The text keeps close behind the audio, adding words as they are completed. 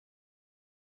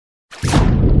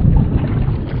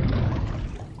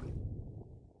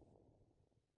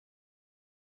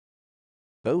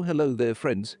Oh, hello there,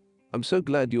 friends. I'm so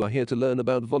glad you are here to learn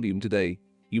about volume today.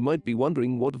 You might be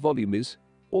wondering what volume is.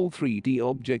 All 3D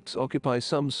objects occupy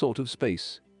some sort of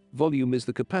space. Volume is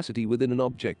the capacity within an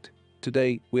object.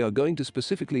 Today, we are going to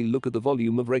specifically look at the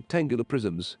volume of rectangular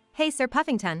prisms. Hey, Sir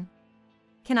Puffington.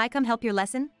 Can I come help your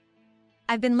lesson?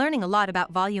 I've been learning a lot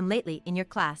about volume lately in your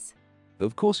class.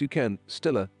 Of course you can,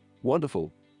 Stella.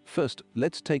 Wonderful. First,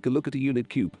 let's take a look at a unit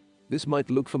cube. This might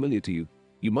look familiar to you.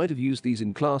 You might have used these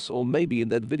in class or maybe in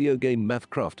that video game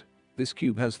Mathcraft. This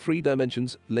cube has 3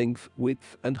 dimensions: length,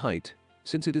 width, and height.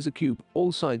 Since it is a cube,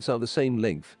 all sides are the same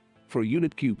length. For a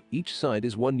unit cube, each side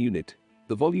is 1 unit.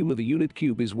 The volume of a unit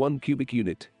cube is 1 cubic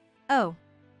unit. Oh.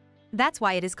 That's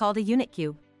why it is called a unit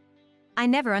cube. I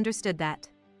never understood that.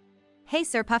 Hey,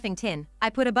 Sir Puffington, I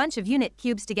put a bunch of unit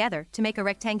cubes together to make a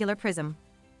rectangular prism.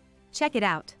 Check it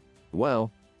out.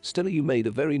 Wow, Stella, you made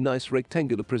a very nice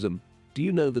rectangular prism. Do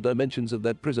you know the dimensions of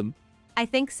that prism? I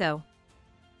think so.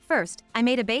 First, I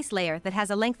made a base layer that has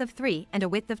a length of 3 and a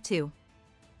width of 2.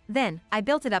 Then, I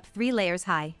built it up 3 layers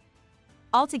high.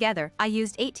 Altogether, I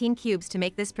used 18 cubes to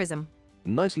make this prism.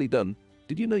 Nicely done.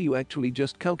 Did you know you actually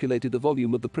just calculated the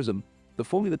volume of the prism? The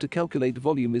formula to calculate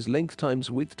volume is length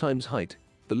times width times height.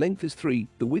 The length is 3,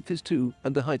 the width is 2,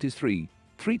 and the height is 3.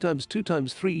 3 times 2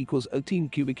 times 3 equals 18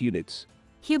 cubic units.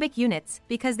 Cubic units,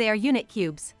 because they are unit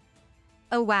cubes.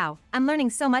 Oh wow, I'm learning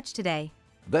so much today.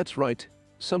 That's right.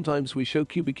 Sometimes we show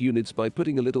cubic units by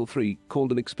putting a little 3,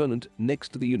 called an exponent,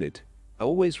 next to the unit.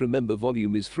 Always remember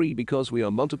volume is 3 because we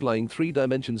are multiplying 3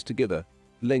 dimensions together: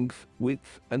 length,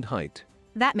 width, and height.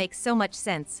 That makes so much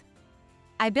sense.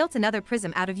 I built another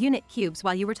prism out of unit cubes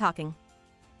while you were talking.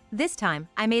 This time,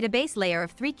 I made a base layer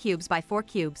of 3 cubes by 4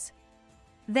 cubes.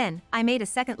 Then, I made a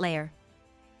second layer.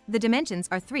 The dimensions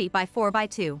are 3 by 4 by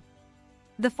 2.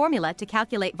 The formula to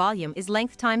calculate volume is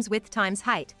length times width times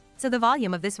height, so the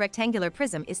volume of this rectangular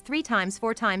prism is 3 times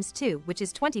 4 times 2, which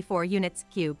is 24 units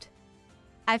cubed.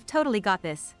 I've totally got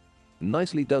this.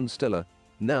 Nicely done, Stella.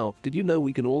 Now, did you know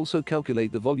we can also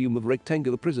calculate the volume of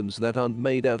rectangular prisms that aren't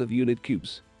made out of unit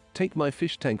cubes? Take my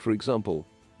fish tank for example.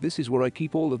 This is where I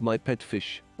keep all of my pet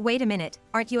fish. Wait a minute,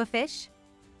 aren't you a fish?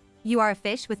 You are a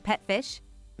fish with pet fish?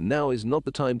 Now is not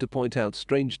the time to point out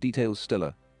strange details,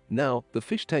 Stella. Now, the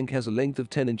fish tank has a length of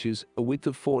 10 inches, a width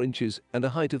of 4 inches, and a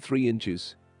height of 3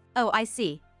 inches. Oh, I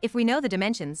see. If we know the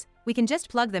dimensions, we can just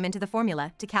plug them into the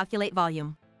formula to calculate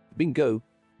volume. Bingo.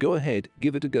 Go ahead,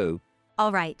 give it a go.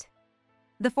 All right.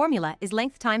 The formula is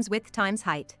length times width times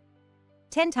height.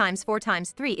 10 times 4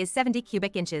 times 3 is 70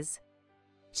 cubic inches.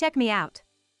 Check me out.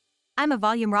 I'm a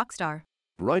volume rockstar.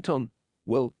 Right on.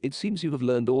 Well, it seems you have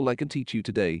learned all I can teach you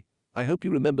today. I hope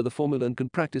you remember the formula and can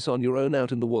practice on your own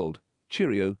out in the world.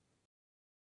 Cheerio.